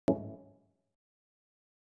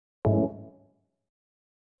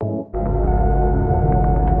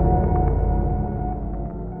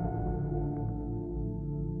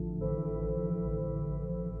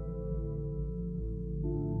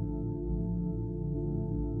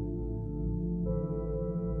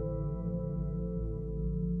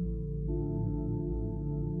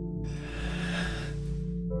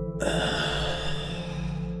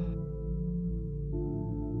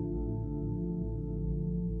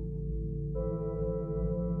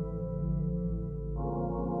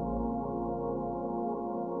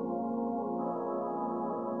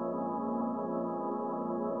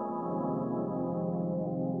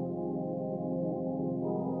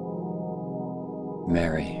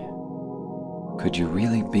Mary, could you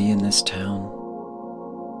really be in this town?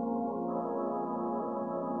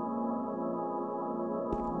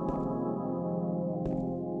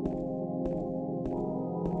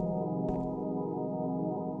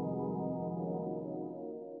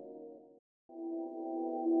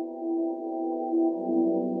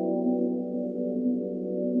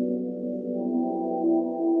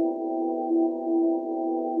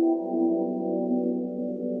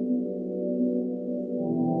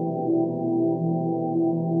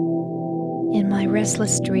 In my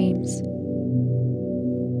restless dreams,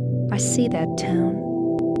 I see that town,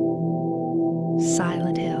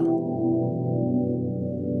 Silent Hill.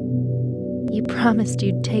 You promised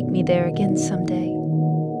you'd take me there again someday,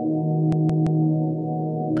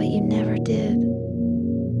 but you never did.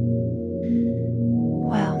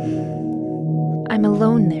 Well, I'm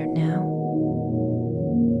alone there now,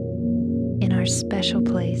 in our special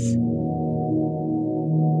place,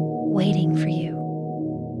 waiting for you.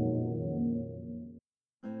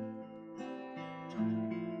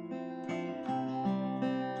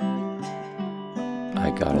 I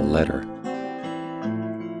got a letter.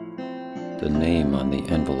 The name on the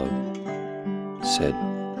envelope said,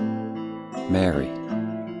 Mary.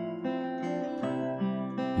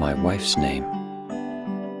 My wife's name.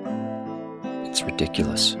 It's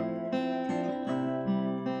ridiculous.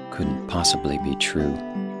 Couldn't possibly be true.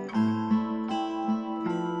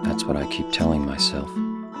 That's what I keep telling myself.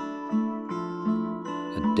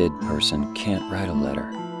 A dead person can't write a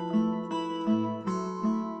letter.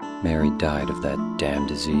 Mary died of that damn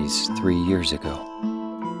disease 3 years ago.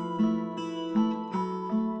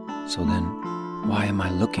 So then, why am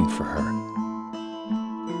I looking for her?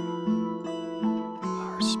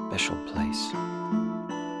 Our special place.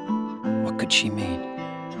 What could she mean?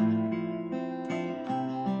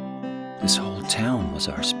 This whole town was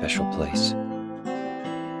our special place.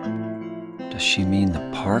 Does she mean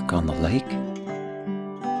the park on the lake?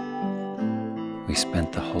 We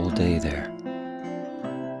spent the whole day there.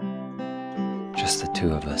 Just the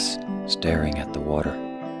two of us, staring at the water.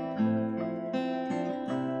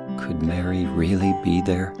 Could Mary really be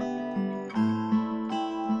there?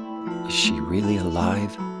 Is she really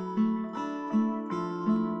alive?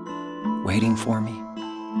 Waiting for me?